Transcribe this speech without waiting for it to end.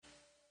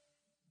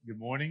Good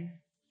morning.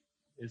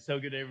 It's so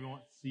good to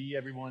see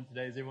everyone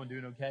today. Is everyone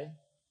doing okay?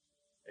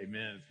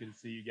 Amen. It's good to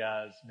see you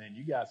guys. Man,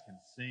 you guys can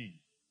sing,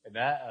 and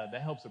that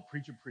helps a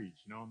preacher preach.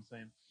 You know what I'm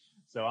saying?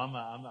 So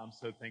I'm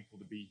so thankful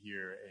to be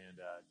here and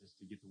just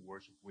to get to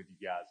worship with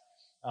you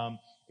guys.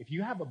 If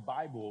you have a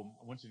Bible,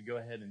 I want you to go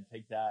ahead and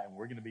take that, and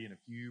we're going to be in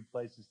a few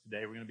places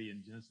today. We're going to be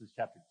in Genesis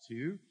chapter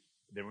 2,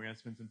 then we're going to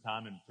spend some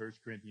time in 1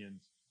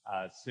 Corinthians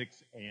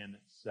 6 and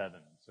 7.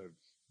 So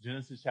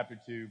Genesis chapter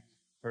 2,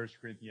 1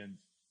 Corinthians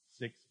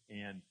 6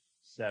 and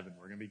 7.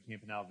 We're going to be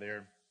camping out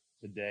there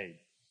today.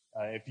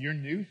 If you're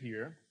new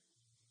here,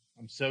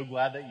 I'm so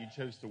glad that you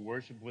chose to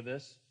worship with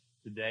us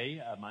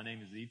today. My name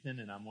is Ethan,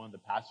 and I'm one of the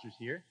pastors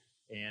here.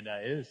 And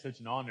it is such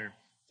an honor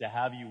to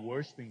have you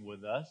worshiping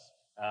with us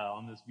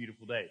on this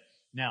beautiful day.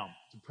 Now,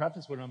 to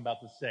preface what I'm about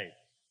to say,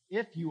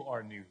 if you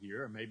are new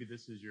here, or maybe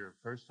this is your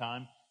first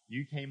time,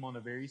 you came on a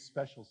very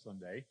special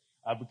Sunday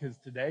because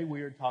today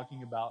we are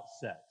talking about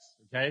sex.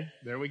 Okay,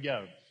 there we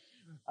go.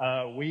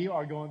 We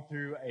are going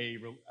through a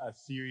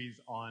series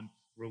on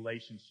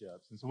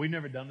relationships. And so we've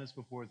never done this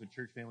before as a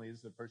church family. This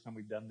is the first time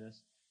we've done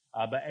this.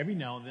 But every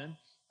now and then,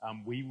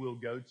 we will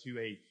go to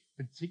a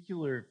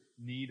particular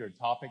need or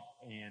topic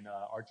in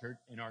our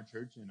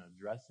church and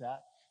address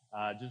that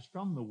just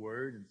from the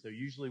Word. And so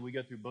usually we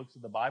go through books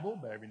of the Bible,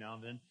 but every now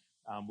and then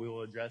we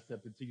will address a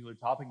particular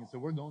topic. And so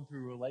we're going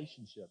through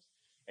relationships.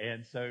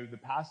 And so the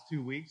past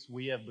 2 weeks,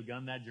 we have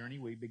begun that journey.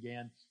 We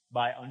began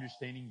by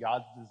understanding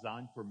God's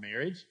design for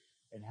marriage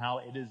and how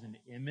it is an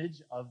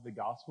image of the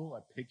gospel,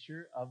 a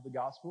picture of the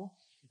gospel.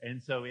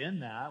 And so in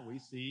that, we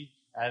see,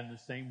 in the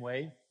same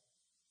way,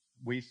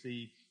 we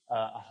see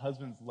a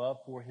husband's love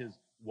for his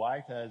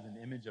wife as an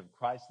image of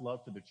Christ's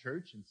love for the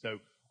church. And so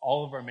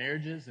all of our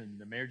marriages and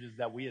the marriages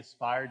that we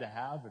aspire to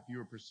have, if you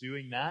are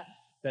pursuing that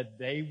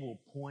they will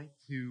point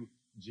to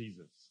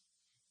Jesus.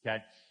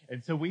 Okay?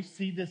 And so we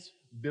see this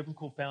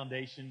biblical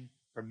foundation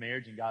for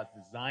marriage and God's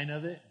design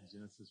of it in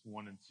Genesis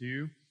 1 and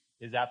 2.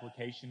 His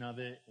application of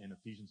it in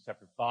Ephesians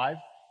chapter 5,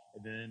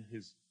 and then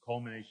his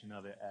culmination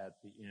of it at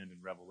the end in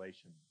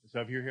Revelation. So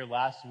if you're here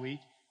last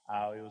week,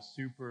 it was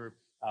super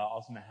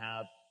awesome to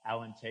have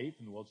Alan Tate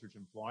from the World Church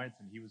in Florence,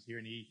 and he was here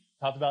and he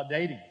talked about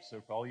dating.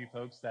 So for all you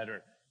folks that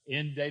are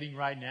in dating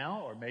right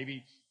now, or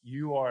maybe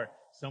you are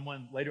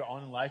someone later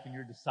on in life and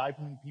you're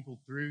discipling people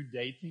through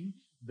dating,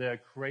 the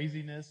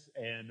craziness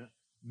and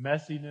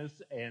messiness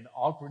and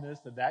awkwardness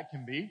that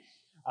can be,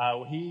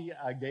 he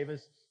gave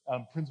us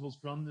principles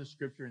from the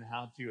scripture and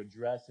how to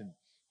address and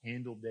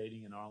handle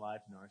dating in our life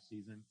in our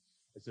season.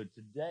 And so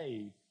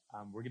today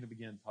we're going to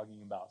begin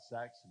talking about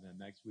sex, and then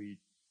next week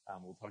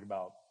we'll talk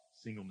about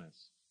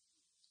singleness.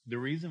 The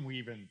reason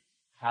we've been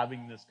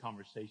having this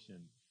conversation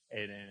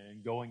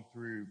and going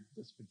through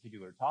this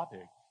particular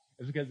topic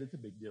is because it's a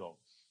big deal.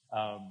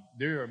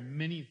 There are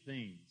many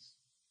things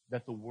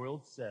that the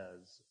world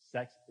says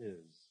sex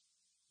is,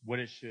 what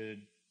it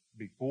should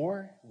be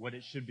for, what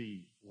it should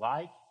be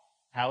like,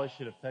 how it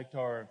should affect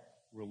our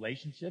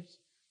relationships.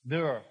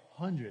 There are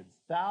hundreds,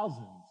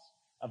 thousands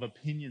of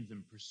opinions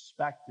and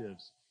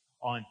perspectives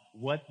on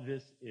what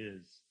this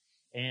is.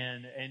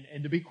 And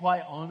to be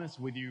quite honest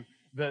with you,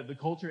 the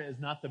culture is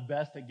not the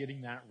best at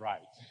getting that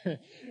right.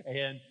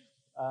 And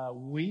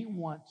we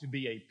want to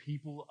be a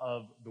people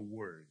of the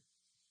Word,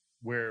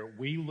 where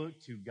we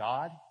look to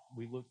God,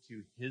 we look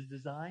to His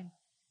design,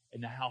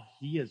 and how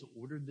He has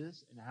ordered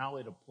this and how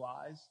it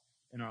applies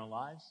in our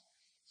lives,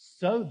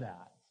 so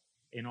that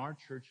in our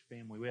church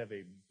family we have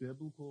a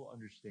biblical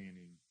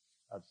understanding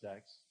of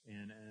sex,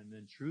 and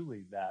then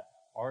truly that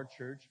our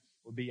church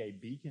will be a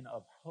beacon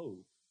of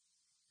hope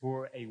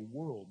for a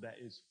world that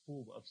is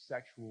full of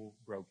sexual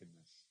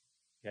brokenness.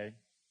 Okay?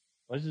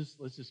 Let's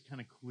just kind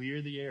of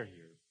clear the air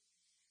here.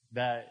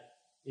 That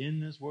in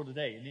this world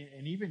today,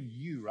 and even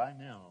you right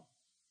now,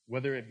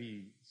 whether it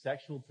be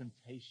sexual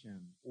temptation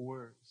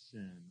or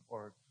sin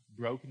or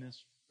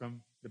brokenness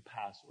from the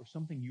past or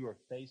something you are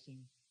facing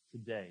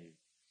today,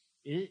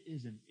 it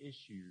is an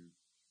issue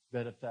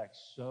that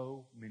affects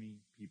so many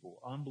people,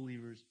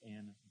 unbelievers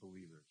and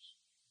believers.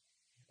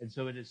 And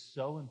so it is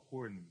so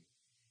important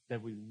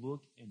that we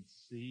look and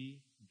see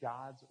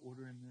God's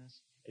order in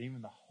this, and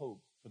even the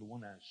hope for the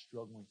one that is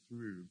struggling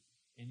through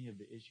any of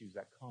the issues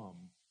that come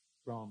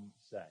from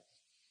sex.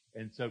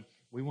 And so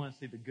we want to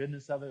see the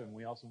goodness of it, and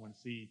we also want to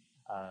see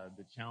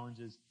the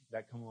challenges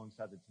that come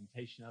alongside the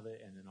temptation of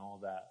it, and then all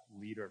that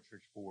lead our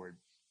church forward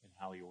and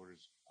how He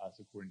orders us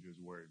according to His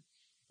Word.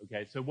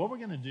 Okay, so what we're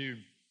going to do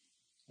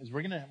is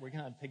we're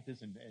gonna take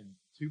this in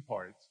two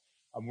parts.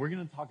 We're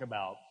going to talk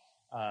about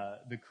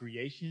the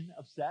creation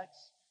of sex,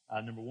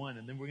 number one,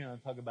 and then we're going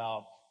to talk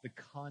about the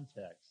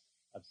context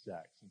of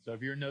sex. And so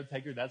if you're a note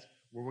taker, that's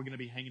where we're going to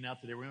be hanging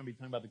out today. We're going to be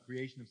talking about the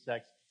creation of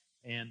sex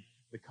and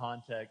the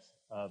context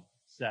of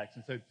sex.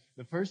 And so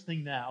the first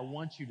thing that I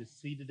want you to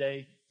see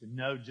today, to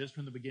know just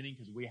from the beginning,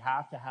 because we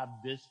have to have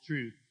this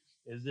truth,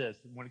 is this.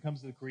 When it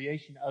comes to the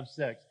creation of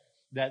sex,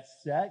 that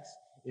sex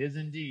is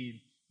indeed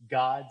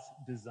God's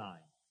design.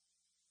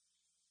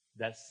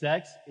 That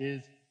sex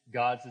is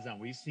God's design.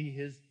 We see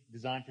His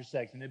design for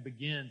sex, and it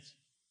begins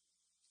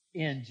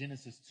in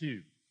Genesis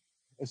 2.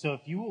 And so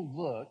if you will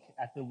look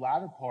at the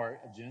latter part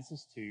of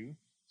Genesis 2,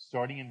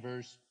 starting in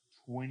verse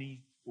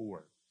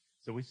 24.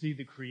 So we see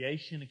the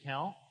creation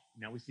account.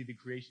 Now we see the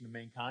creation of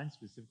mankind,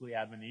 specifically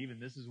Adam and Eve.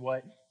 And this is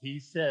what he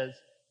says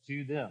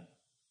to them.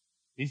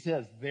 He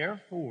says,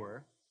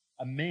 therefore,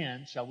 a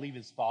man shall leave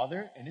his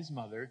father and his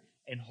mother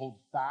and hold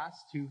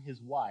fast to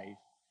his wife,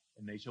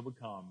 and they shall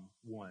become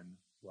one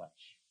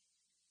flesh.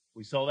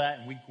 We saw that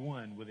in week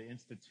 1 with the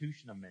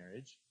institution of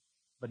marriage.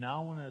 But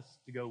now I want us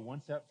to go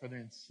one step further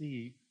and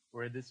see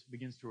where this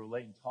begins to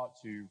relate and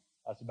talk to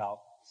us about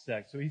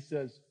sex. So he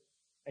says,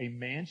 a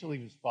man shall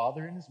leave his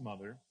father and his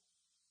mother,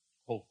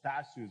 hold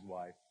fast to his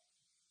wife,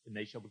 and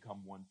they shall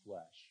become one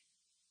flesh.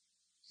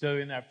 So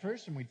in that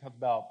first one, we talked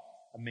about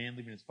a man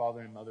leaving his father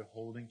and mother,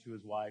 holding to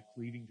his wife,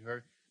 cleaving to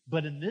her.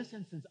 But in this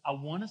instance, I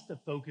want us to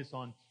focus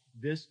on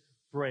this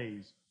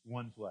phrase,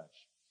 one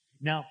flesh.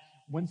 Now,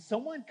 when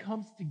someone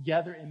comes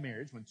together in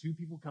marriage, when two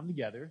people come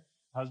together,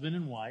 husband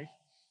and wife,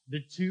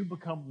 the two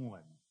become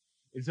one.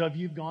 And so if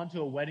you've gone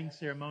to a wedding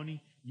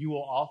ceremony, you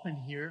will often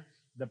hear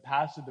the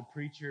pastor, the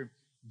preacher,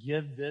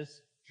 give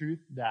this truth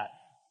that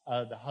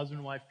the husband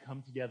and wife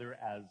come together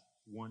as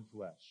one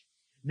flesh.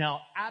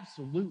 Now,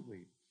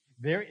 absolutely,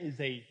 there is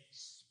a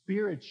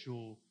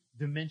spiritual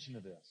dimension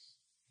of this,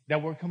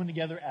 that we're coming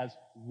together as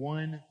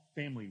one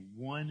family,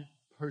 one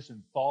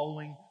person,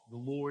 following the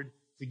Lord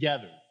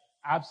together.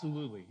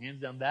 Absolutely.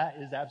 Hands down, that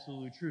is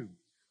absolutely true.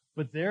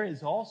 But there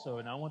is also,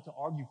 and I want to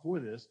argue for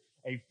this,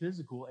 a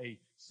physical, a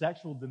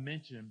sexual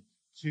dimension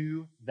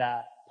to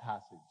that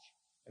passage.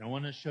 And I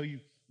want to show you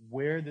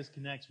where this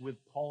connects with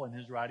Paul in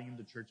his writing in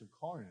the church of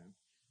Corinth,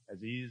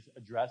 as he's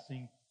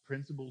addressing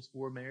principles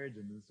for marriage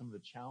and some of the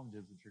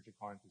challenges the church of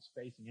Corinth is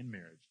facing in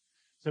marriage.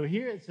 So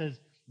here it says,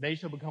 they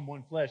shall become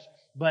one flesh.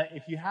 But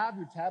if you have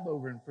your tab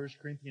over in 1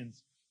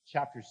 Corinthians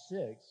chapter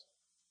 6,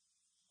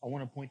 I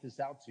want to point this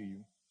out to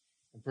you.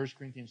 In 1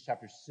 Corinthians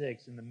chapter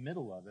 6, in the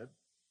middle of it,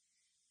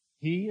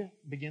 he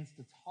begins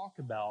to talk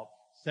about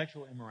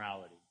sexual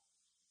immorality.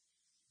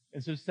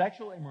 And so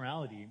sexual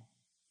immorality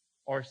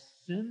are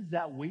sins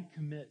that we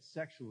commit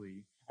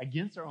sexually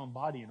against our own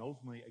body and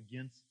ultimately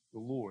against the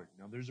Lord.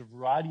 Now, there's a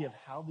variety of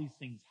how these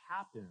things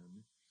happen,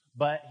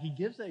 but he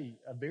gives a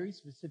very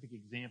specific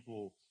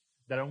example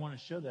that I want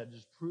to show that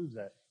just proves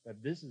that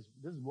this is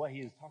what he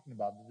is talking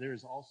about, that there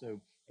is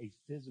also a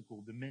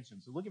physical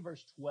dimension. So look at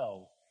verse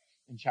 12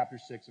 in chapter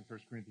 6 of 1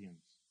 Corinthians.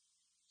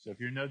 So if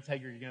you're a note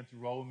taker, you're going to have to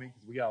roll with me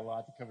because we got a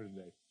lot to cover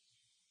today.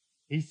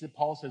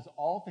 Paul says,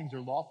 all things are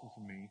lawful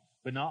for me,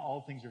 but not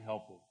all things are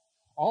helpful.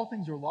 All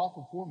things are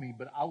lawful for me,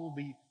 but I will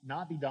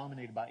not be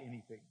dominated by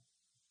anything.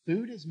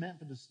 Food is meant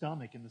for the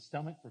stomach, and the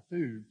stomach for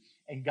food,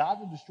 and God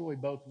will destroy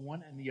both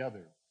one and the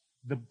other.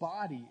 The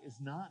body is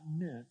not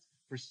meant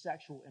for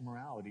sexual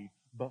immorality,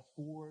 but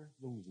for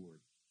the Lord,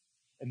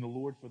 and the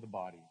Lord for the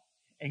body.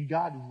 And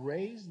God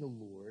raised the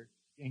Lord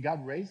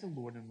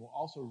and will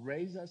also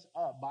raise us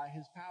up by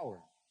his power.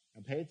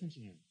 Now pay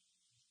attention here.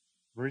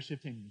 Verse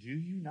 15, do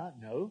you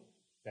not know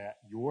that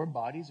your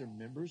bodies are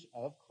members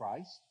of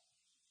Christ?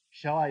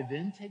 Shall I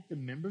then take the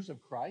members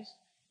of Christ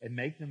and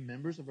make them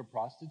members of a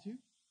prostitute?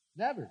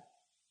 Never.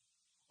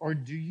 Or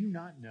do you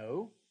not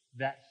know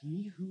that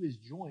he who is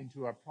joined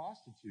to a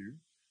prostitute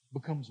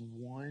becomes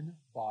one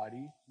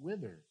body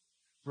with her?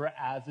 For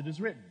as it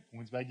is written,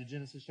 points back to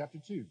Genesis chapter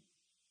 2,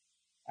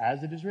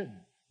 as it is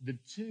written, the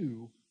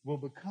two will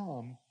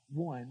become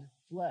one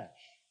flesh.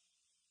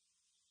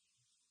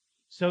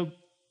 So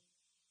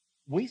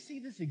we see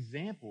this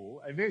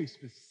example, a very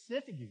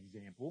specific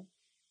example,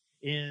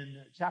 in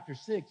chapter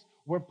 6,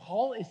 where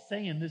Paul is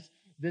saying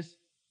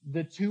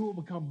the two will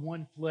become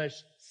one flesh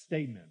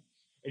statement.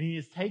 And he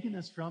has taken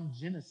this from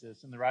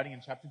Genesis in the writing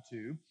in chapter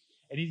 2,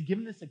 and he's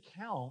given this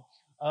account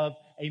of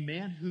a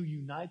man who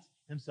unites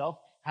himself,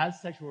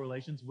 has sexual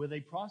relations with a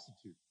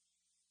prostitute.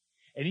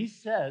 And he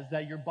says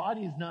that your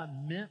body is not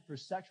meant for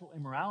sexual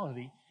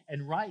immorality.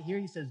 And right here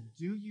he says,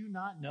 do you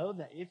not know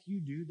that if you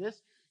do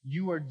this,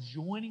 you are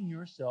joining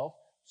yourself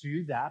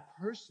to that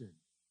person?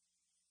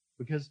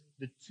 Because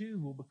the two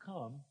will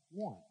become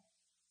one.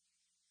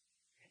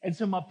 And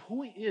so my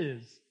point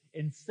is,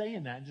 in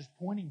saying that, and just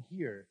pointing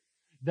here,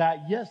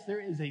 that yes,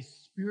 there is a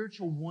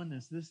spiritual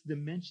oneness, this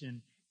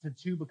dimension to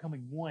two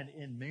becoming one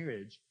in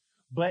marriage,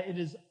 but it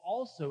is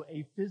also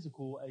a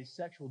physical, a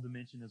sexual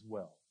dimension as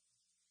well.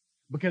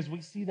 Because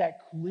we see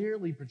that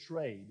clearly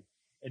portrayed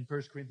in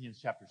 1 Corinthians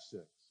chapter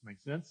 6.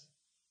 Make sense?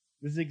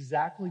 This is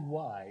exactly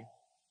why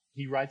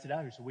he writes it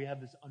out here. So we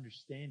have this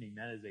understanding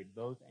that is a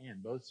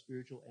both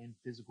spiritual and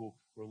physical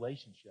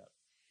relationship.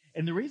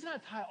 And the reason I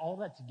tie all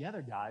that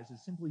together, guys,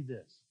 is simply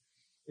this,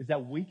 is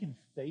that we can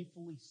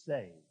faithfully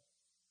say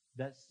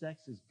that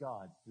sex is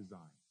God's design.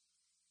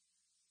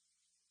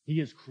 He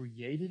has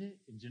created it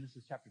in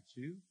Genesis chapter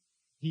 2.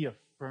 He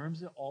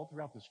affirms it all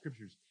throughout the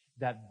scriptures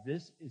that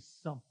this is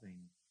something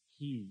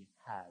he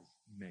has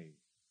made.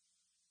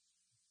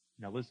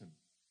 Now listen,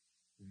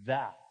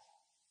 that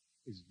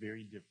is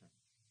very different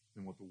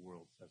than what the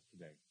world says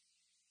today.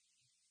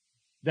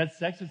 That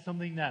sex is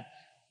something that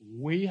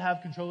we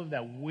have control of,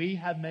 that we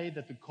have made,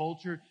 that the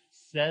culture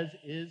says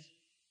is,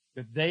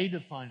 that they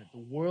define it. The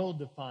world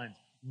defines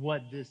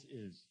what this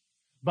is.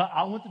 But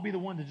I want to be the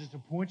one to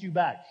point you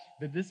back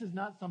that this is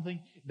not something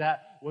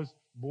that was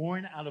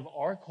born out of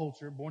our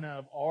culture, born out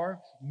of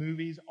our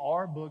movies,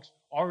 our books,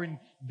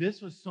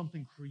 this was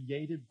something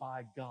created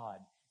by God.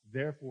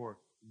 Therefore,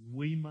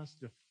 we must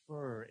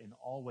defer in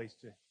all ways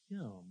to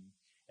Him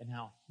and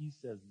how He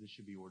says this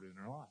should be ordered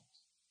in our lives.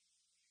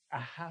 I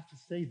have to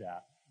say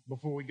that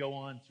before we go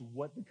on to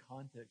what the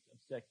context of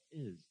sex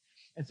is.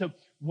 And so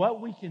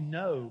what we can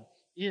know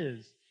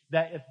is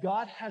that if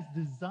God has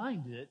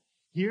designed it,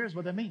 here's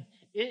what that means.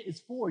 It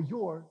is for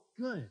your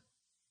good.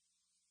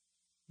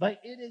 Like,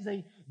 it is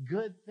a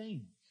good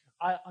thing.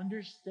 I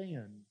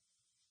understand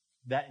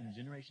that in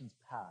generations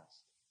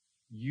past,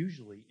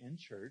 usually in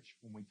church,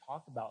 when we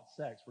talk about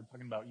sex, we're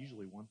talking about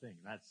usually one thing,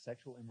 and that's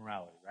sexual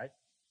immorality, right?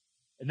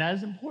 And that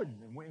is important,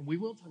 and we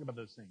will talk about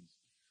those things.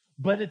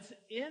 But it's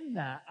in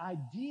that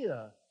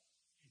idea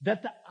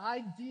that the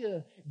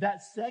idea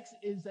that sex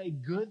is a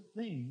good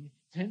thing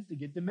tends to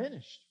get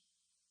diminished.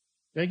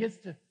 It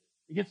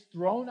gets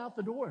thrown out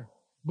the door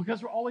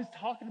because we're always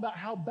talking about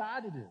how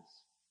bad it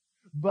is.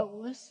 But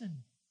listen,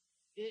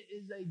 it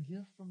is a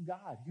gift from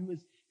God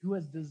who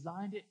has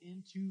designed it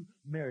into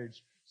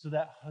marriage so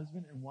that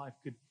husband and wife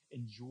could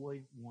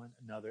enjoy one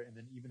another and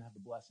then even have the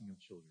blessing of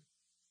children.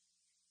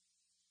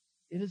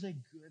 It is a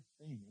good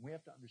thing. And we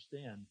have to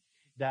understand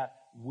that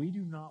we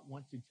do not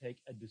want to take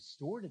a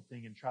distorted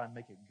thing and try and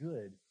make it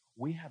good.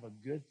 We have a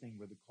good thing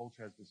where the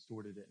culture has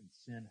distorted it and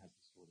sin has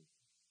distorted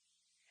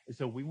it. And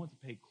so we want to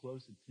pay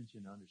close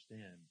attention to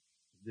understand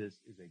this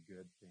is a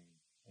good thing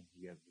and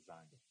He has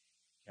designed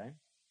it. Okay?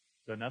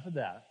 So enough of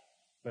that.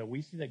 But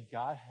we see that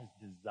God has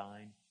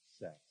designed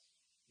sex.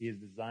 He has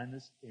designed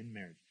this in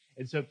marriage.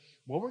 And so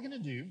what we're going to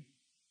do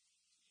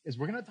is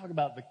we're going to talk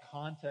about the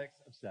context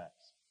of sex.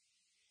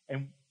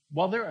 And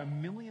while there are a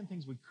million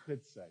things we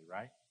could say,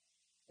 right?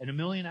 And a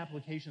million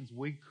applications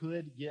we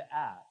could get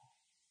at,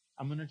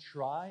 I'm going to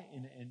try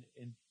and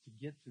to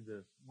get to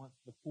the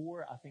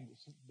four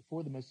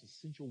of the most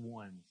essential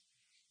ones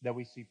that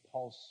we see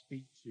Paul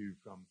speak to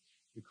from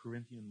the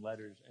Corinthian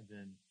letters and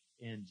then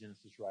in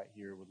Genesis right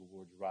here where the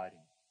Lord's writing.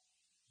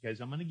 Okay,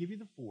 so I'm going to give you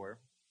the four,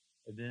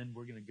 and then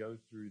we're going to go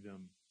through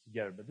them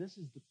together. But this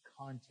is the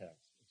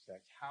context of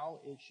sex, how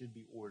it should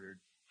be ordered,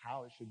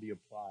 how it should be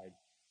applied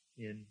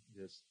in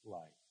this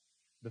life.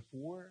 The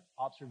four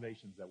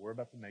observations that we're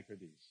about to make are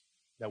these: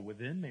 that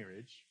within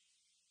marriage,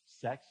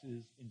 sex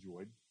is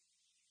enjoyed;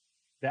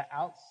 that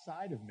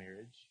outside of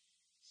marriage,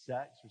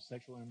 sex or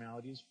sexual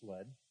immorality is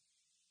fled;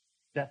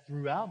 that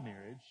throughout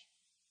marriage,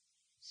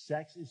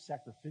 sex is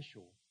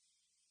sacrificial;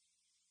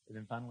 and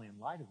then finally, in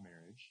light of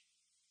marriage,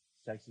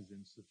 sex is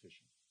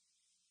insufficient.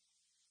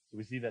 So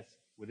we see that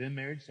within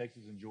marriage, sex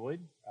is enjoyed;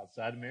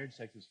 outside of marriage,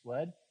 sex is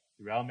fled;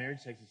 throughout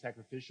marriage, sex is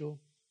sacrificial;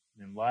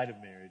 and in light of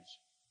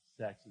marriage,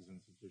 sex is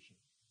insufficient.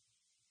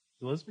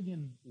 So let's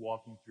begin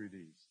walking through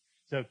these.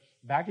 So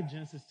back in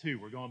Genesis 2,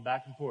 we're going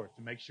back and forth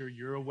to make sure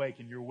you're awake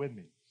and you're with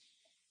me.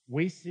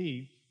 We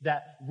see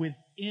that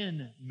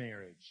within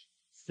marriage,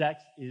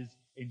 sex is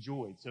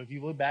enjoyed. So if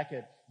you look back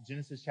at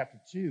Genesis chapter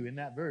 2, in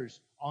that verse,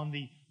 on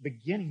the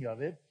beginning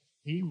of it,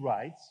 he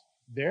writes,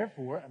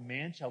 "Therefore, a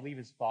man shall leave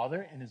his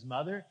father and his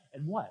mother,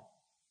 and what?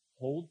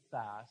 Hold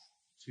fast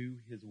to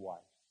his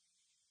wife."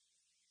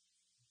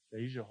 So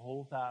he should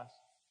hold fast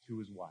to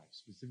his wife.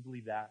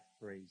 Specifically that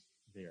phrase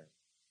there.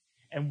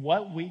 And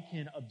what we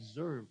can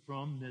observe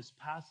from this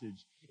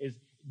passage is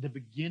the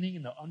beginning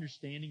and the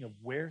understanding of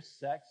where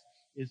sex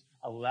is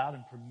allowed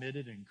and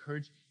permitted and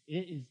encouraged.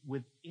 It is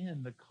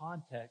within the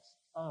context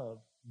of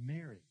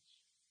marriage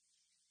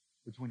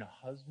between a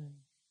husband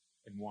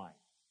and wife.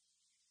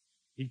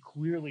 He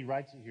clearly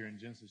writes it here in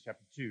Genesis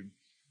chapter 2.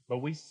 But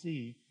we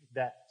see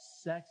that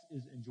sex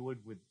is enjoyed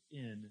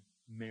within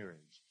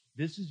marriage.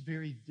 This is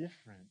very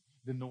different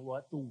than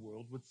what the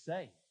world would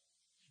say.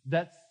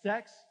 That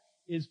sex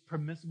is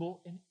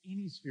permissible in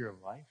any sphere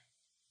of life,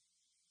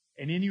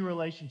 in any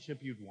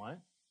relationship you'd want,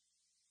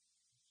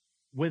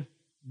 with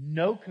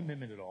no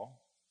commitment at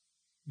all.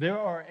 There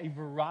are a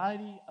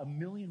variety, a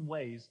million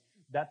ways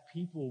that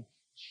people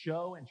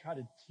show and try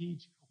to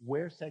teach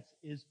where sex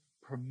is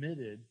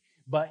permitted.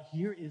 But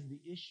here is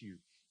the issue.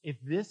 If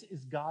this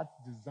is God's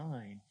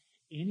design,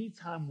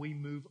 anytime we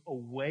move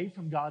away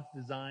from God's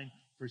design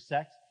for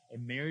sex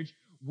and marriage,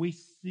 we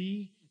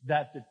see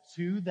that the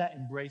two that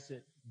embrace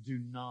it do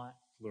not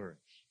flourish.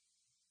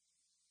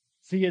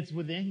 See, it's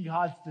within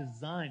God's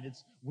design,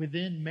 it's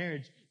within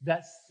marriage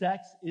that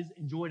sex is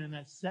enjoyed and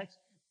that sex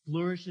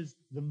flourishes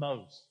the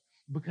most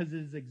because it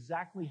is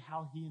exactly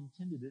how He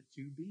intended it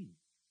to be,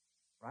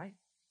 right?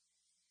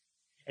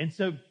 And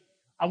so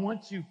I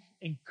want to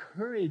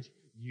encourage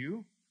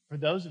you, for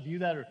those of you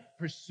that are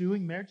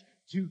pursuing marriage,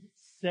 to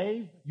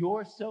save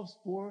yourselves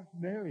for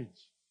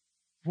marriage,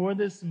 for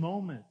this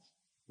moment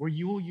where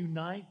you will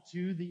unite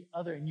to the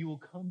other and you will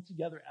come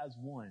together as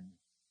one,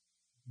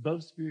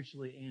 both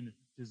spiritually and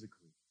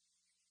physically.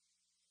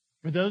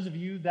 For those of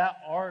you that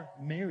are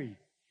married,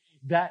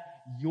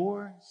 that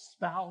your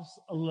spouse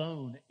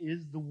alone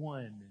is the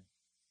one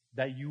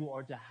that you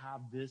are to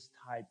have this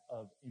type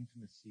of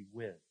intimacy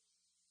with.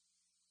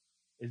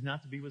 Is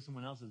not to be with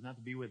someone else. Is not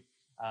to be with,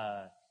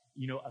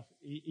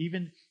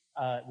 even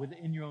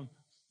within your own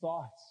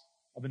thoughts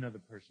of another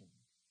person,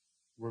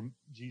 where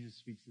Jesus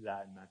speaks to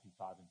that in Matthew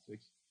 5 and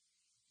 6,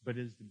 but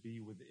is to be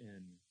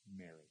within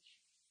marriage.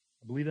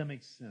 I believe that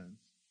makes sense,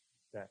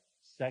 that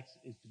sex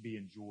is to be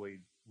enjoyed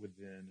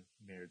within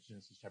marriage.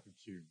 Genesis chapter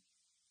 2.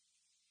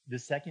 The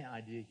second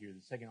idea here,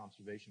 the second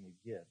observation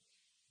we get,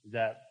 is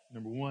that,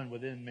 number one,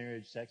 within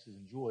marriage, sex is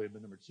enjoyed,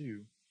 but number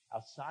two,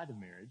 outside of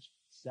marriage,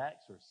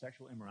 sex or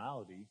sexual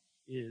immorality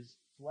is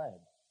fled.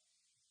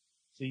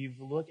 So you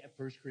look at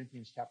 1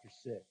 Corinthians chapter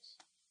 6.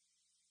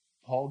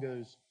 Paul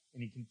goes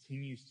and he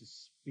continues to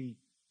speak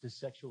to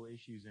sexual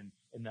issues and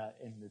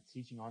the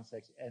teaching on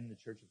sex in the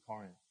church of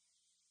Corinth.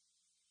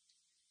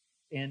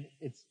 And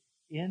it's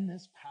in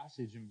this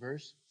passage in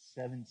verse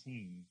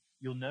 17,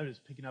 you'll notice,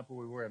 picking up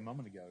where we were a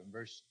moment ago, in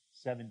verse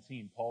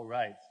 17, Paul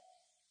writes,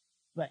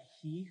 "But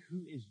he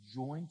who is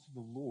joined to the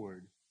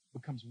Lord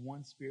becomes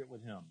one spirit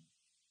with him.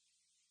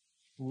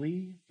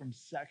 Flee from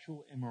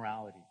sexual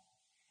immorality.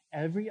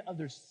 Every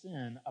other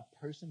sin a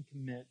person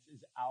commits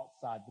is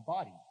outside the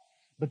body,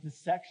 but the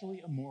sexually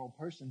immoral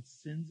person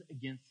sins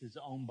against his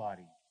own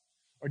body.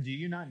 Or do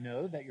you not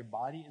know that your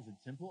body is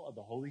a temple of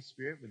the Holy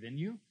Spirit within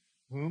you,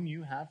 whom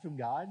you have from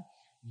God?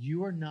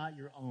 You are not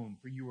your own,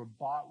 for you were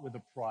bought with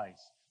a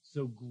price.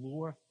 So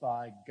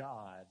glorify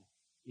God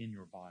in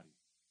your body."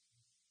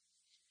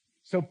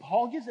 So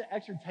Paul gives an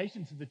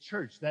exhortation to the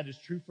church that is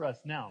true for us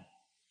now,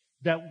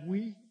 that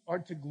we are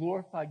to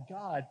glorify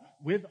God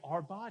with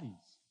our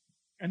bodies,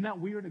 and that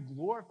we are to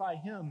glorify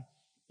him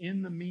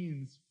in the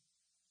means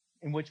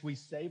in which we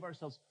save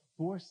ourselves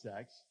for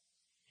sex,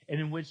 and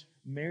in which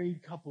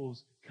married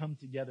couples come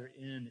together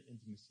in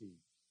intimacy.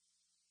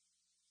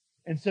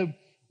 And so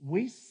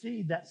we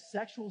see that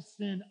sexual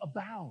sin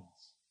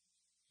abounds,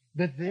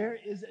 that there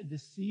is a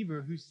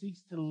deceiver who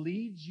seeks to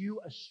lead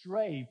you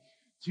astray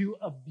to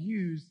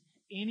abuse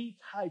any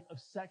type of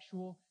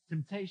sexual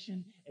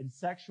temptation and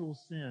sexual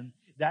sin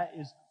that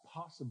is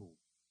possible.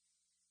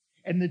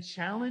 And the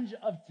challenge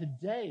of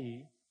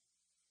today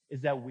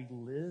is that we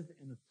live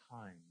in a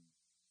time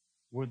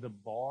where the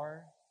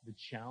bar, the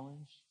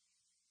challenge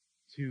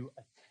to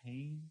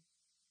attain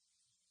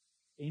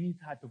any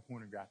type of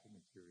pornographic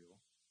material,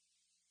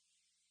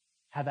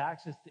 have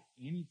access to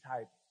any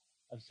type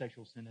of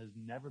sexual sin, has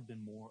never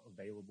been more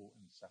available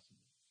and accessible.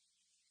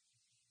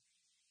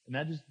 And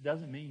that just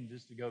doesn't mean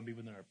just to go and be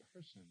with another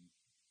person,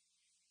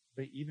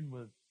 but even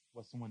with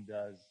what someone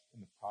does in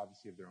the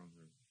privacy of their own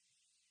room.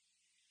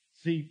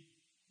 See,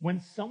 when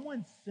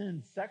someone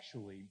sins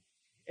sexually,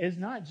 it's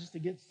not just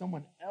against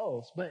someone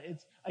else, but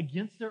it's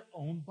against their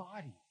own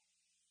body.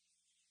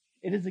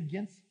 It is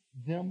against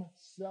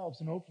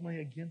themselves and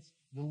ultimately against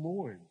the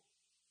Lord.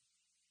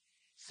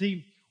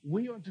 See,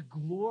 we are to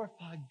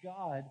glorify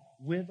God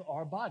with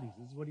our bodies.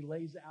 This is what he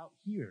lays out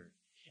here.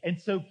 And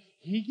so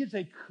he gives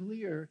a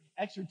clear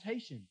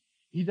exhortation.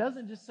 He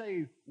doesn't just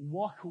say,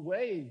 walk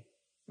away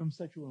from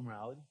sexual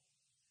immorality.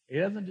 He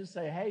doesn't just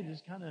say, hey,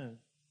 just kind of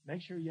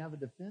make sure you have a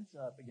defense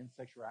up against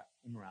sexual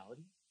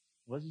immorality.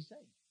 What does he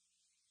say?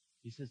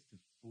 He says to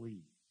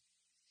flee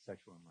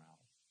sexual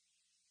immorality.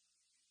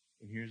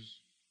 And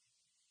here's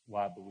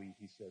why I believe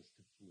he says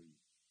to flee.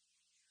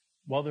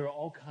 While there are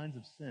all kinds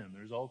of sin,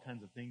 there's all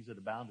kinds of things that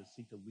abound to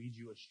seek to lead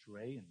you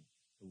astray and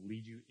to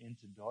lead you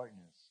into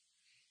darkness.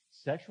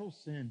 Sexual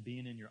sin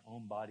being in your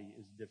own body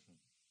is different.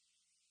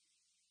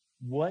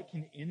 What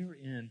can enter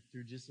in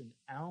through just an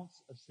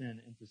ounce of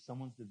sin into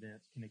someone's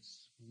defense can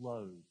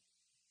explode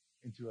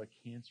into a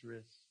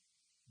cancerous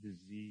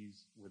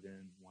disease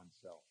within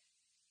oneself.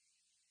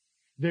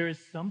 There is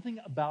something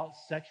about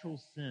sexual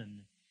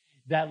sin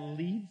that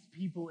leads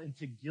people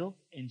into guilt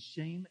and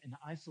shame and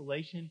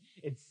isolation.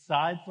 It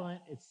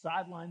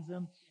sidelines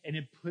them, and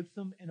it puts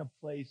them in a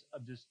place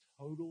of just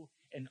total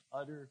and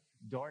utter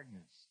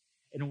darkness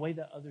in a way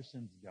that other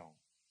sins don't,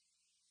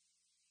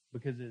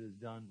 because it is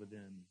done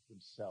within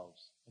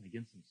themselves and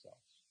against themselves.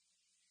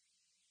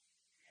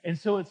 And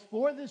so it's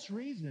for this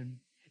reason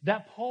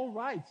that Paul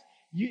writes,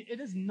 it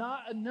is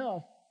not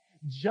enough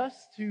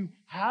just to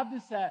have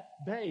this at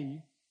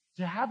bay,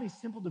 to have a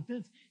simple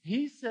defense.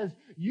 He says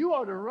you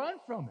are to run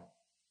from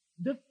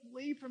it, to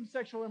flee from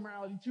sexual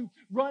immorality, to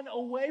run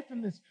away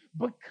from this,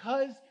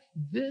 because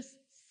this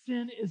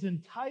sin is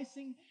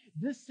enticing,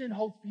 this sin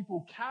holds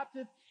people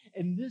captive,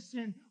 and this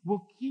sin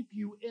will keep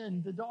you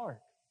in the dark.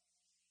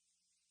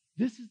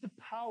 This is the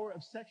power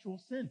of sexual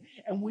sin,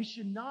 and we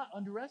should not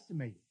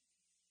underestimate it.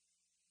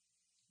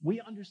 We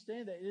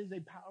understand that it is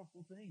a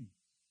powerful thing.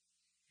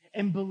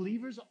 And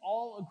believers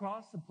all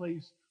across the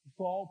place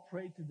fall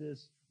prey to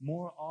this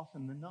more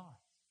often than not.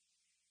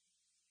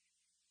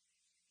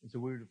 And so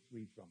we're to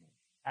flee from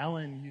it.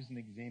 Alan used an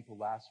example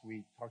last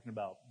week talking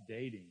about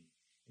dating.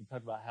 He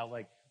talked about how,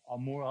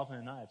 more often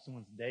than not, if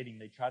someone's dating,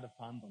 they try to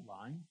find the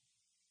line.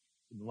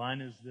 And the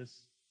line is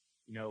this,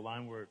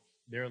 line where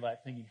they're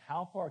thinking,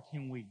 how far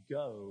can we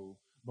go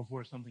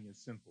before something is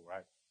sinful,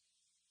 right?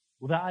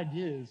 Well, the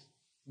idea is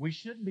we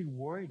shouldn't be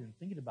worried and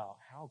thinking about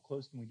how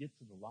close can we get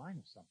to the line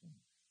of something.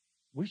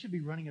 We should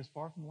be running as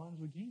far from the line as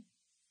we can.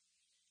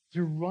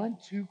 To run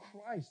to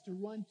Christ, to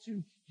run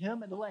to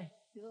Him and to let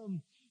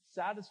Him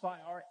satisfy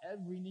our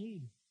every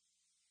need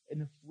and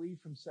to flee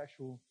from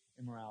sexual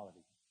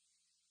immorality.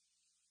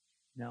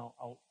 Now,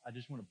 I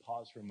just want to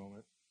pause for a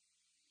moment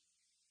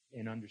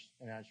and I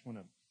just want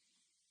to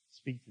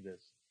speak to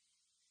this.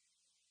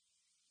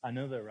 I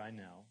know that right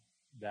now,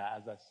 that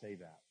as I say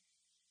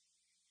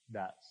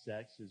that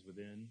sex is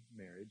within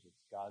marriage,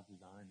 it's God's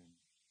design, and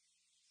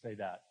say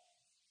that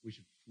we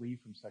should flee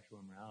from sexual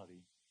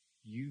immorality,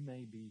 you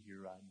may be here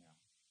right now,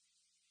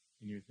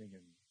 and you're thinking,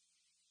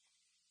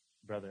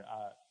 brother,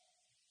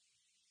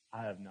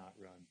 I have not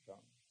run from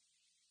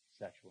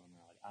sexual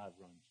immorality. I have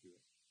run to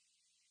it.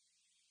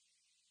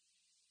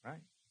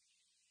 Right?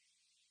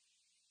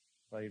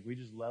 Like, if we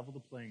just level the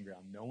playing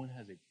ground, no one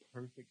has a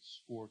perfect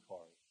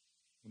scorecard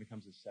when it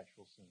comes to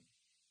sexual sin.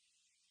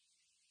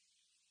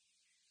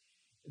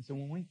 And so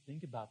when we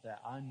think about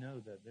that, I know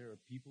that there are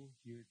people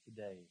here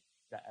today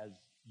that as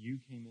you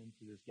came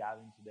into this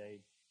gathering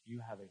today, you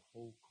have a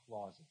whole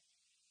closet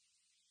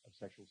of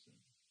sexual sin.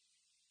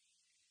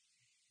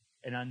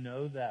 And I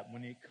know that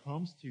when it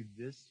comes to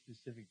this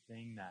specific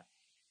thing, that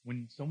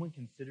when someone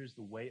considers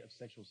the weight of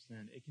sexual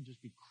sin, it can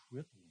just be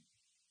crippling.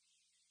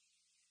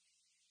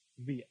 It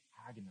can be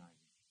agonizing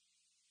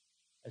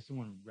as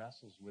someone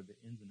wrestles with the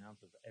ins and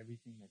outs of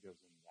everything that goes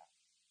into that.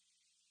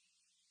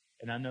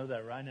 And I know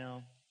that right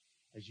now,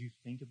 as you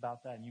think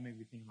about that, and you may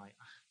be thinking like,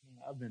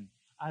 I've been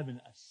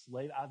a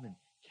slave, I've been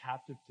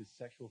captive to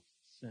sexual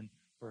sin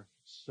for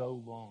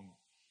so long,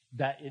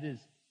 that it is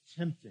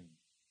tempting.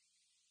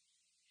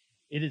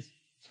 It is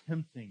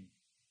tempting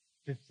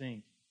to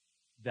think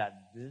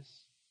that this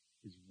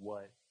is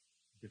what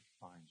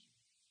defines you.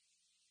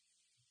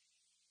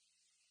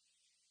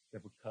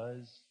 That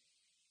because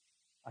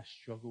I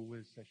struggle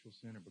with sexual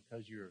sin, or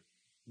because you're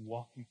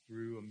walking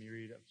through a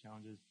myriad of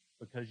challenges,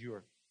 because you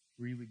are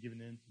freely given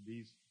in to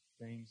these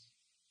things,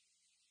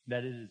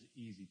 that it is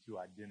easy to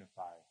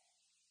identify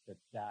that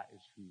that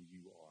is who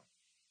you are.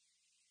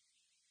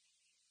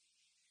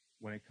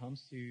 When it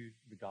comes to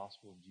the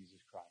gospel of Jesus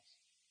Christ,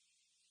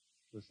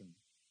 listen,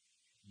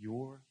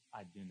 your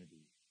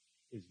identity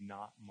is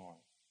not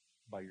marked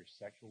by your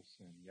sexual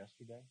sin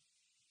yesterday,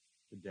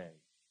 today,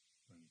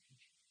 or in the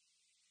future.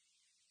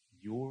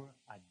 Your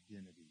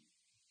identity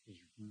is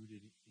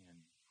rooted in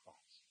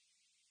Christ.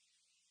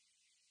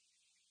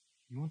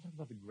 You want to talk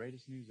about the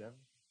greatest news ever?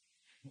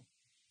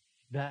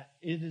 That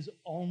it is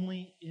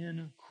only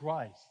in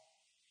Christ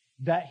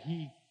that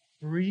He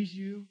frees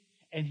you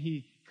and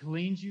He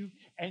cleans you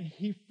and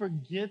He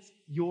forgets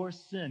your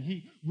sin.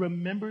 He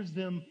remembers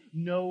them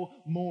no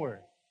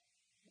more.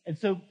 And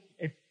so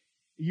if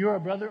you're a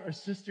brother or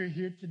sister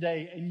here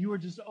today and you are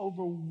just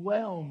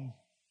overwhelmed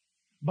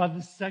by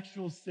the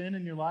sexual sin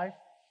in your life,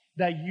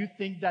 that you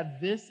think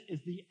that this is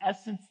the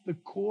essence, the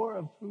core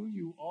of who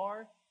you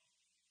are,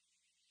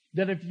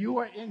 that if you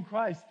are in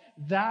Christ,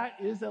 that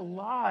is a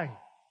lie.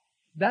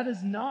 That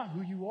is not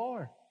who you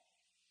are.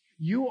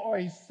 You are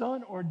a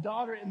son or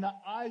daughter in the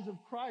eyes of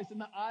Christ, in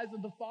the eyes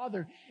of the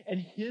Father. And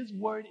His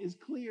word is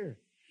clear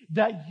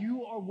that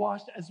you are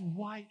washed as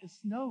white as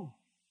snow.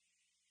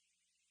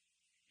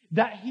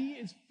 That He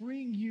is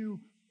freeing you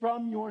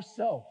from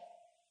yourself.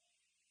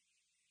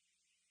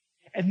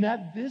 And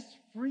that this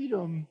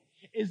freedom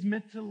is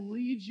meant to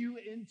lead you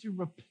into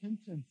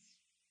repentance.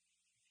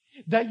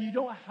 That you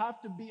don't have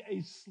to be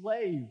a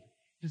slave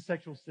to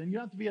sexual sin. You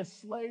don't have to be a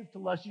slave to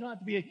lust. You don't have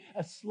to be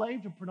a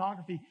slave to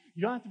pornography.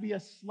 You don't have to be a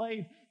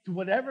slave to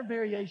whatever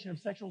variation of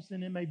sexual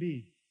sin it may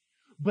be.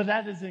 But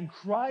that is in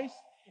Christ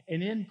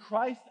and in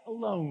Christ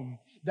alone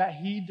that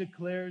He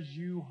declares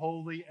you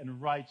holy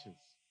and righteous.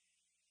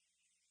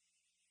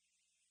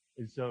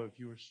 And so if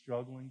you are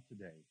struggling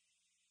today,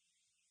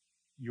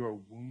 you are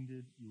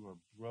wounded, you are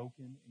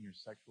broken in your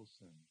sexual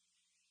sin,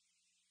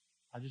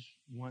 I just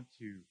want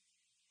to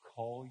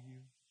call you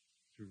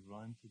to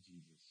run to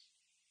Jesus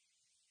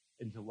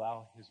and to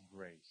allow His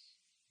grace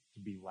to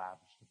be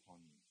lavished upon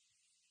you,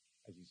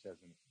 as He says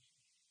in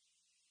Ephesians.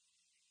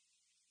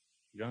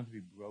 You don't have to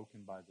be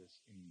broken by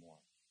this anymore,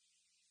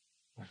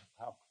 but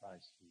allow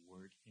Christ to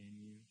work in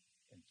you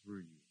and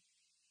through you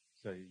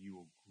so that you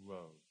will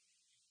grow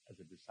as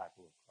a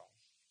disciple of Christ.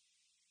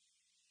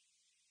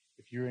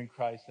 If you're in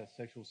Christ, that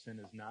sexual sin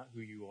is not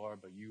who you are,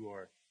 but you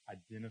are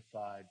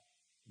identified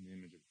in the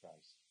image of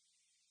Christ.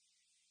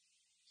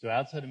 So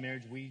outside of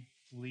marriage, we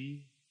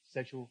flee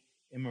sexual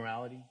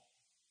immorality.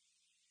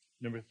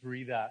 Number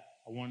 3 that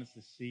I want us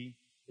to see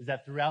is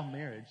that throughout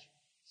marriage,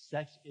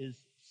 sex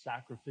is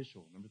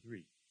sacrificial. Number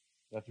 3,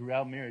 that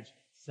throughout marriage,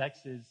 sex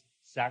is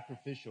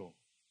sacrificial.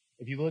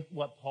 If you look at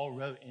what Paul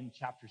wrote in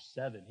chapter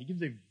 7, he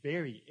gives a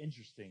very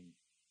interesting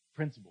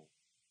principle.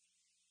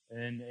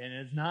 And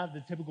it's not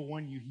the typical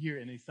one you hear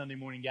in a Sunday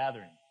morning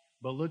gathering.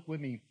 But look with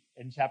me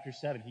in chapter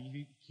 7.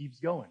 He keeps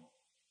going.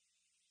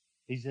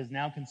 He says,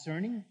 now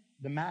concerning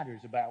the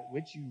matters about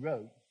which you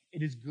wrote,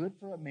 It is good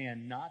for a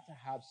man not to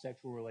have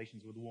sexual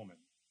relations with a woman.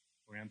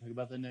 We're going to talk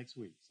about that next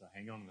week, so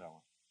hang on to that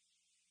one.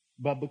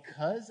 But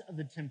because of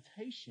the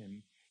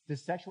temptation to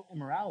sexual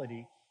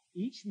immorality,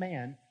 each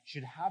man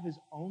should have his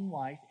own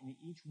wife and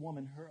each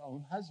woman her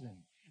own husband.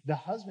 The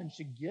husband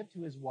should give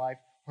to his wife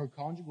her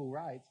conjugal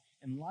rights,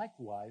 and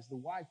likewise the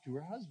wife to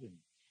her husband.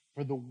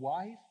 For the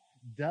wife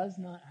does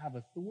not have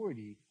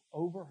authority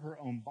over her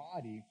own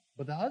body,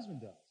 but the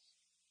husband does.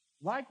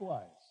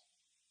 Likewise,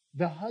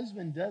 the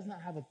husband does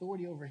not have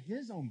authority over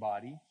his own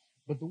body,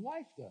 but the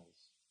wife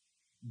does.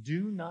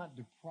 Do not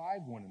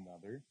deprive one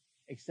another,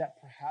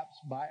 except perhaps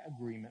by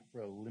agreement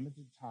for a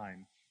limited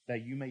time,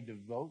 that you may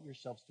devote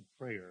yourselves to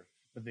prayer,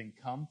 but then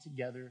come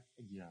together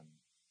again,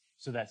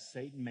 so that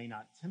Satan may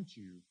not tempt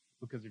you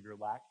because of your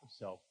lack of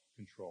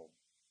self-control.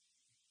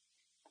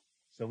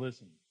 So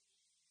listen,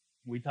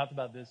 we talked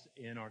about this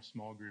in our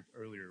small group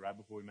earlier, right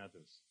before we met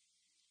this.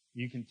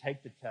 You can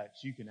take the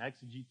text, you can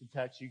exegete the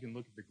text, you can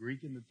look at the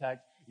Greek in the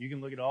text, you can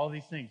look at all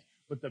these things.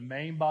 But the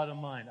main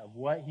bottom line of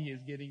what he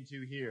is getting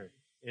to here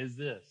is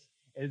this,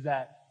 is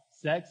that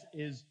sex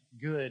is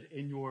good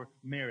in your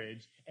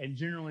marriage, and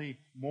generally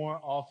more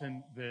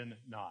often than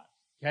not.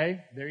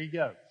 Okay? There you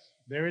go.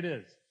 There it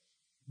is.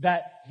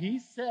 That he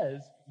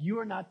says you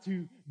are not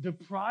to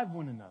deprive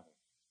one another.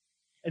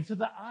 And so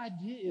the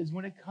idea is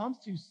when it comes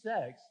to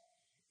sex,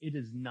 it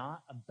is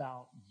not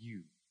about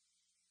you,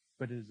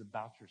 but it is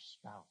about your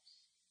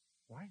spouse,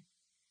 right?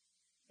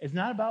 It's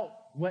not about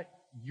what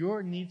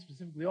your needs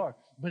specifically are,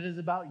 but it is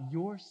about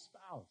your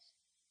spouse.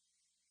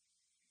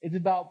 It's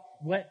about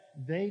what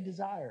they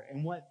desire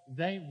and what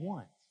they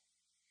want.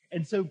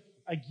 And so,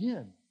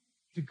 again,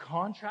 to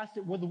contrast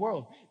it with the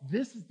world,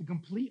 this is the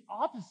complete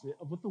opposite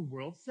of what the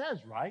world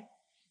says, right?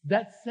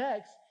 That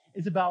sex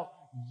is about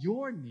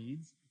your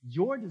needs,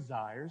 your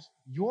desires,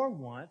 your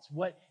wants,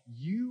 what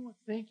you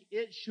think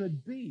it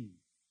should be.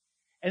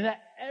 And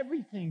that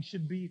everything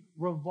should be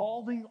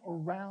revolving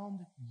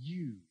around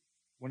you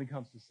when it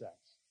comes to sex.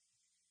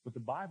 But the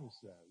Bible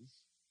says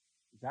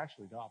it's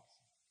actually the opposite.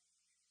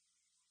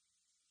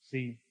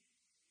 See,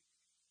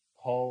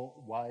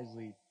 Paul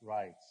wisely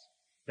writes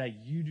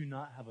that you do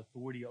not have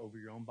authority over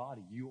your own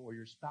body, you or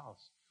your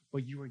spouse,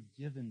 but you are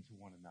given to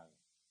one another.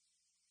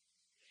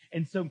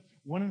 And so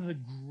one of the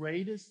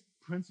greatest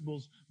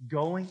principles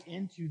going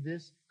into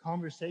this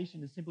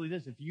conversation is simply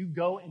this. If you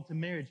go into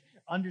marriage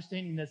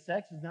understanding that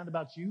sex is not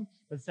about you,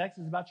 but sex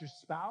is about your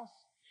spouse,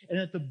 and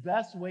that the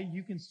best way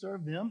you can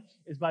serve them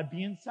is by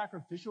being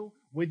sacrificial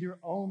with your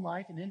own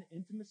life and in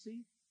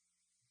intimacy,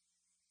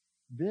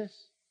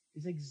 this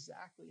is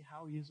exactly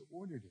how he has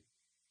ordered it.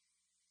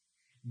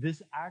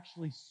 This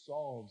actually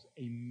solves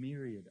a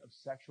myriad of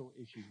sexual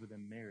issues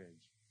within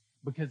marriage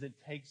because it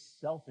takes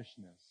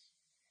selfishness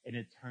and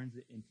it turns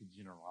it into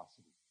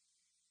generosity,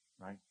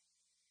 right?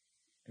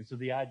 And so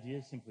the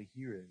idea simply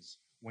here is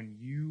when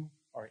you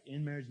are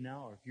in marriage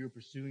now, or if you're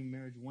pursuing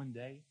marriage one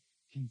day,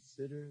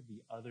 consider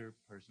the other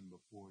person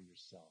before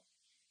yourself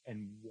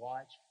and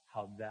watch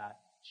how that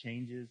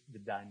changes the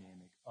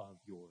dynamic of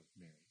your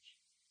marriage.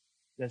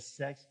 That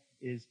sex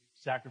is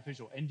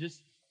sacrificial. And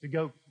just to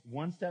go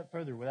one step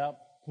further without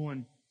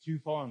pulling too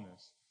far on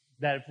this,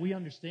 that if we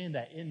understand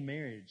that in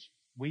marriage,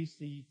 we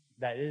see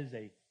that it is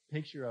a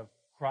picture of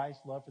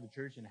Christ's love for the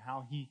church and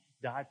how he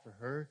died for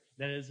her,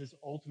 that is this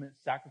ultimate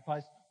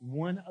sacrifice.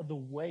 One of the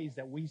ways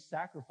that we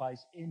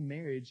sacrifice in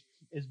marriage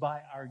is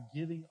by our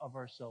giving of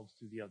ourselves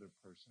to the other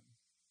person.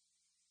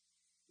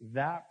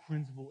 That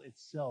principle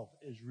itself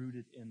is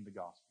rooted in the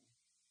gospel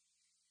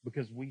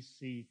because we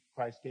see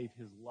Christ gave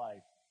his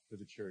life for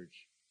the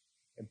church.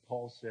 And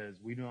Paul says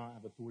we do not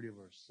have authority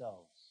over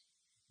ourselves,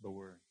 but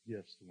we're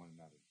gifts to one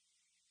another.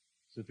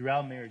 So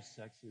throughout marriage,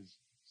 sex is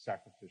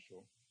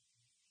sacrificial.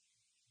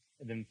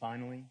 And then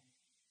finally,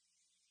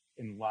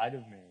 in light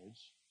of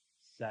marriage,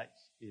 sex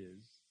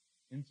is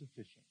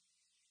insufficient.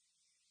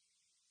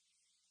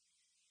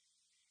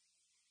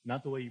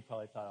 Not the way you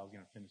probably thought I was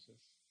going to finish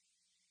this.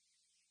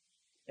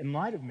 In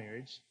light of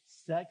marriage,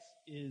 sex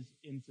is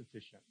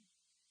insufficient.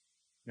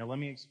 Now let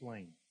me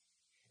explain.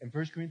 In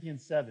 1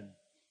 Corinthians 7,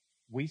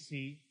 we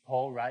see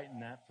Paul write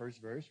in that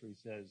first verse where he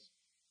says,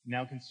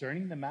 "Now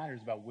concerning the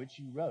matters about which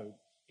you wrote,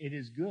 it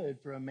is good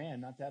for a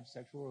man not to have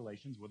sexual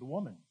relations with a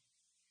woman."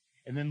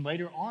 And then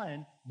later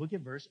on, look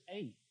at verse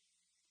 8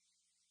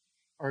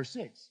 or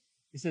 6.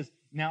 It says,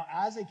 "Now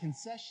as a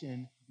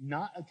concession,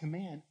 not a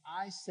command,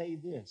 I say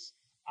this.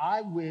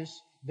 I wish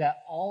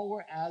that all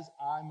were as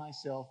I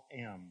myself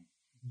am.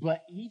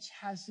 But each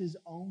has his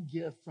own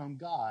gift from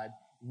God,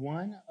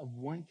 one of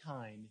one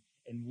kind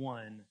and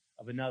one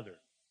of another."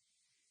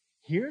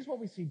 Here's what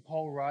we see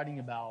Paul writing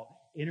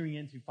about entering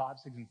into 5,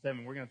 6, and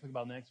 7. We're going to talk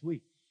about next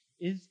week,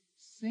 is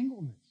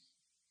singleness.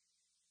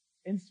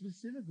 And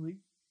specifically,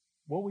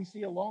 what we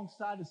see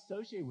alongside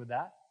associated with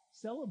that,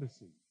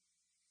 celibacy.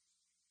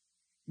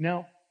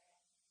 Now,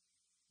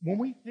 when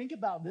we think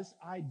about this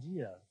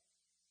idea,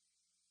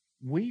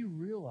 we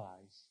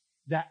realize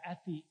that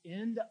at the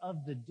end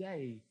of the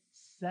day,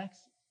 sex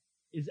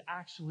is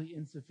actually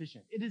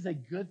insufficient. It is a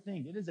good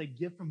thing. It is a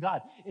gift from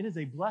God. It is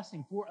a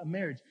blessing for a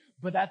marriage.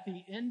 But at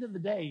the end of the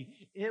day,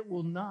 it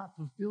will not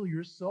fulfill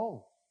your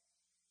soul.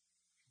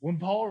 When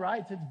Paul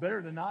writes, it's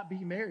better to not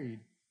be married.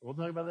 We'll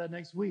talk about that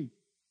next week.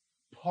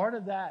 Part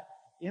of that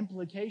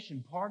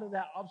implication, part of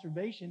that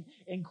observation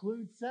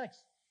includes sex.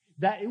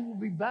 That it will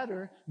be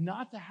better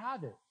not to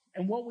have it.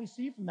 And what we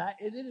see from that,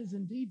 it is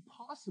indeed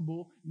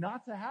possible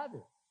not to have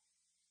it.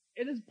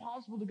 It is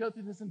possible to go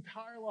through this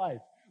entire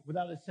life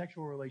without a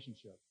sexual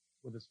relationship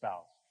with a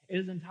spouse. It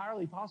is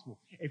entirely possible.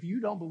 If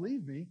you don't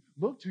believe me,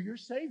 look to your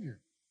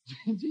Savior,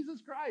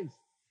 Jesus Christ,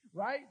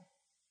 right?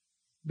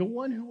 The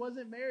one who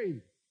wasn't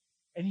married.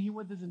 And he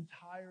went his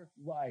entire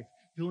life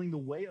feeling the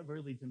weight of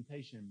earthly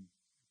temptation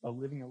by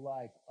living a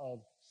life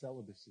of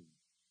celibacy.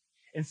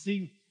 And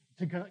see,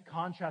 to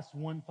contrast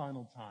one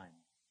final time,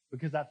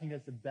 because I think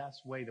that's the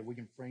best way that we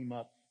can frame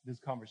up this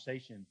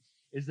conversation,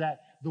 is that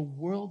the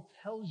world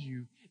tells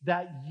you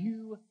that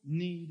you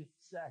need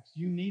sex.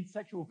 You need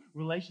sexual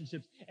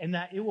relationships and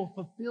that it will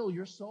fulfill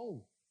your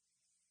soul.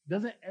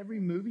 Doesn't every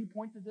movie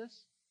point to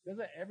this?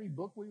 Doesn't every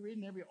book we read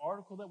and every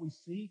article that we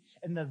see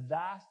and the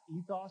vast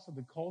ethos of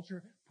the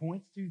culture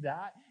points to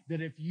that?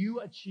 That if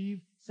you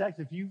achieve sex,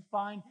 if you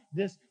find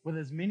this with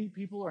as many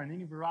people or in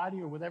any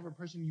variety or whatever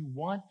person you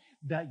want,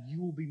 that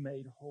you will be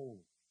made whole.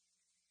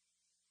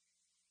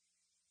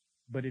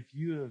 But if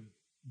you have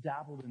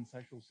dabbled in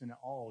sexual sin at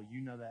all,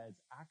 you know that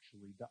it's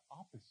actually the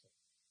opposite.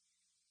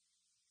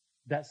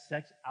 That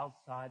sex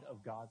outside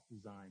of God's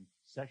design,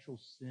 sexual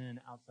sin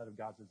outside of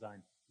God's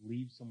design,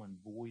 leaves someone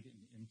void and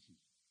empty.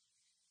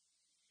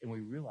 And we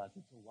realize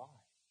it's a lie.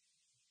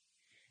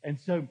 And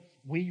so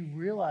we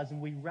realize and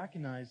we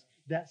recognize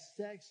that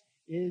sex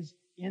is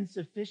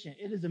insufficient.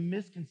 It is a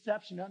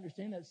misconception to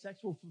understand that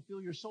sex will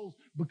fulfill your souls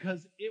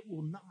because it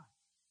will not.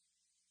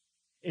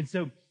 And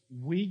so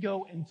we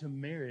go into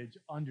marriage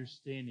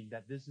understanding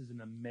that this is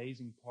an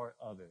amazing part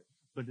of it,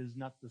 but it is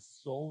not the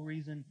sole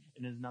reason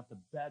and it is not the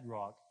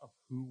bedrock of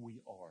who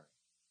we are.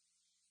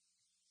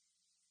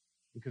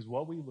 Because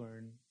what we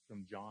learn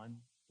from John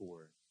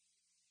 4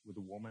 with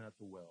the woman at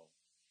the well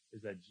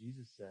is that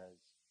Jesus says,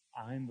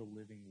 I am the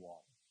living water.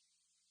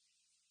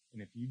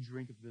 And if you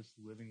drink of this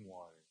living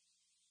water,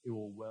 it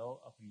will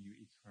well up in you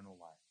eternal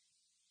life.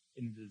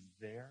 And it is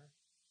there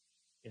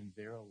and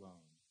there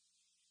alone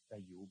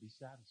that you will be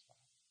satisfied.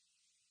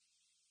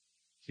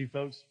 See,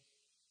 folks,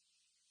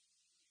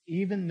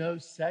 even though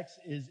sex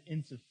is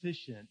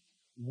insufficient,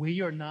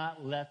 we are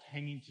not left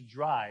hanging to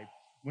dry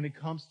when it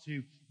comes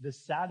to the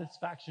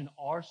satisfaction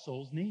our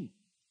souls need.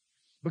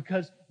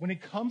 Because when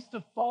it comes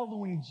to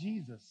following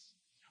Jesus,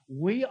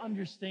 we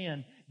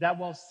understand that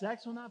while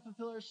sex will not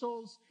fulfill our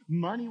souls,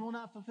 money will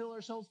not fulfill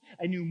our souls,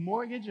 a new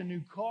mortgage, a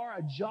new car,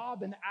 a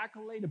job, an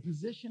accolade, a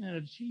position, an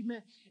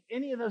achievement,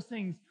 any of those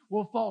things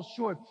will fall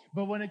short.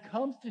 But when it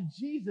comes to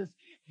Jesus,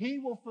 he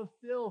will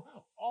fulfill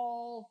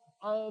all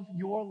of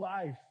your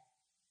life.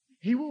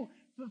 He will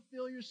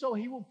fulfill your soul.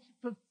 He will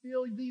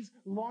fulfill these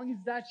longings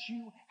that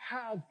you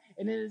have.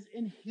 And it is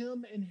in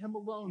him and him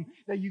alone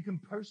that you can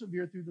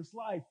persevere through this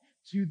life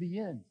to the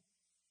end.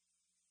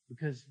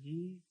 Because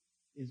he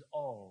is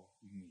all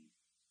you need.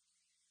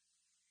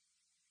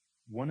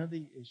 One of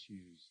the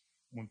issues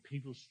when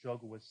people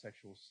struggle with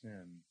sexual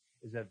sin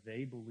is that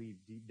they believe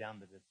deep down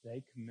that if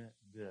they commit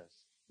this,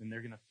 then they're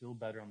going to feel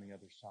better on the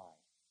other side.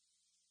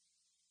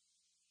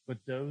 But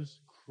those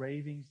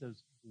cravings,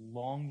 those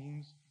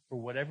longings for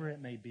whatever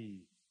it may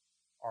be,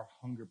 are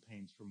hunger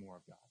pains for more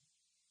of God.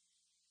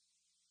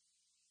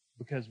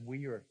 Because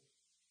we are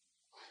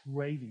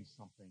craving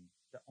something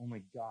that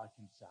only God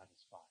can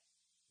satisfy,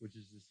 which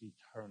is this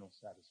eternal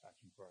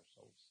satisfaction for our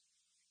souls.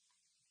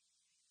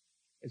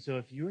 And so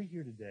if you are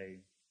here today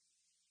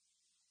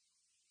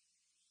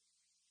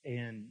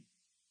and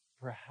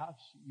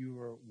perhaps you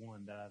are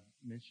one that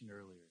I've mentioned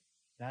earlier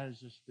that has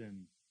just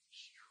been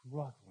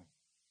struggling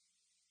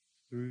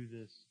through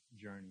this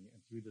journey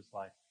and through this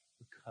life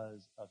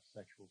because of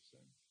sexual sin,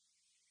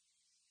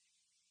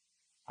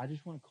 I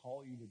just want to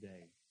call you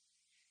today.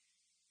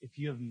 If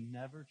you have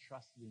never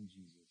trusted in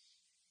Jesus,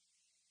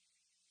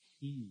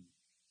 he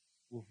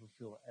will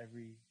fulfill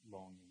every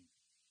longing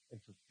and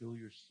fulfill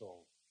your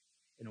soul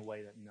in a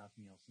way that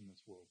nothing else in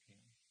this world can.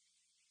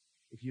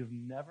 If you have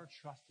never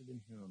trusted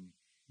in him,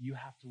 you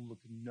have to look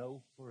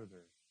no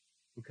further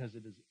because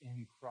it is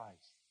in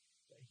Christ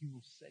that he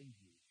will save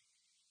you.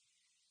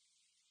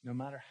 No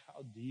matter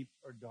how deep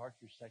or dark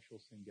your sexual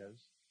sin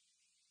goes,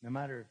 no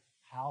matter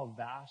how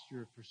vast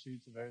your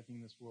pursuits of everything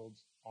in this world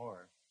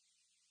are,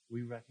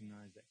 we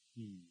recognize that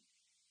he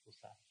will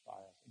satisfy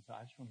us. And so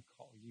I just want to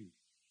call you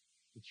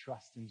to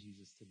trust in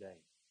Jesus today,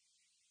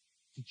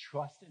 to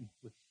trust in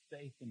with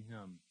faith in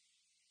him.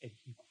 And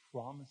he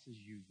promises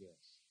you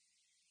this,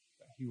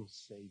 that he will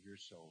save your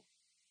soul.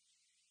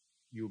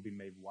 You will be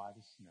made white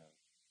as snow.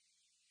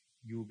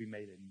 You will be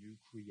made a new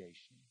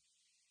creation.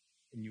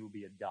 And you will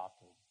be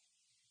adopted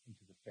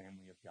into the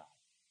family of God.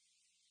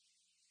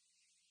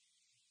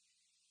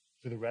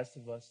 For the rest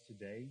of us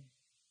today,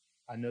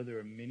 I know there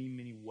are many,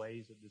 many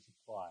ways that this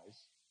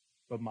applies.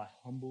 But my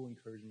humble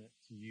encouragement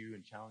to you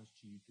and challenge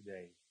to you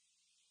today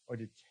are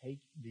to take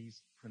these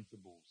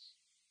principles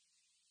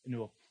and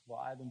to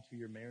apply them to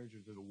your marriage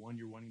or to the one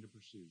you're wanting to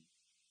pursue,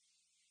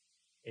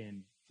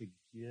 and to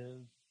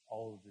give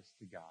all of this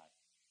to God.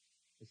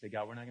 They say,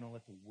 God, we're not going to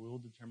let the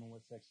world determine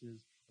what sex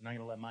is. We're not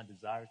going to let my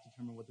desires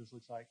determine what this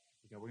looks like.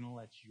 But God, we're going to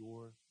let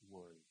your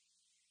word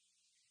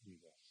do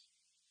this.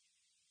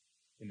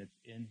 And it's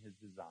in his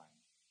design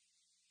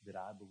that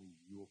I believe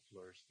you will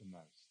flourish the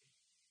most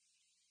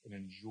and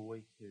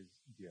enjoy his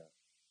gift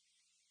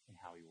and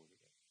how he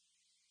ordered it.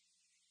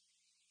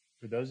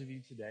 For those of you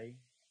today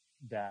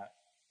that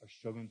are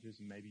struggling through this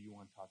and maybe you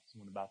want to talk to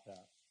someone about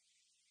that,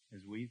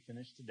 as we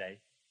finish today,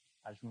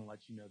 I just want to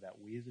let you know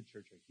that we as a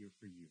church are here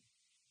for you.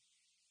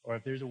 Or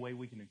if there's a way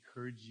we can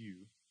encourage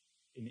you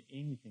in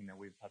anything that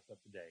we've touched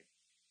up today,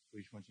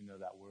 we just want you to know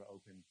that we're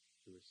open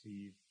to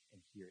receive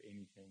and hear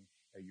anything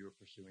that you're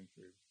pursuing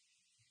through.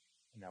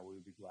 And that we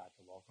would be glad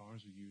to lock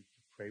arms with you, to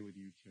pray with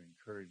you, to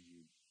encourage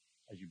you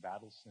as you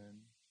battle sin,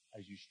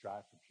 as you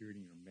strive for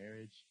purity in your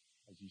marriage,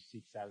 as you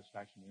seek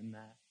satisfaction in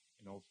that,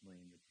 and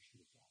ultimately in your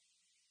pursuit of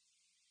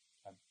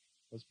God.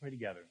 Let's pray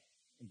together,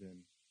 and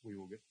then we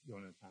will go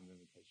into a time of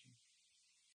invitation.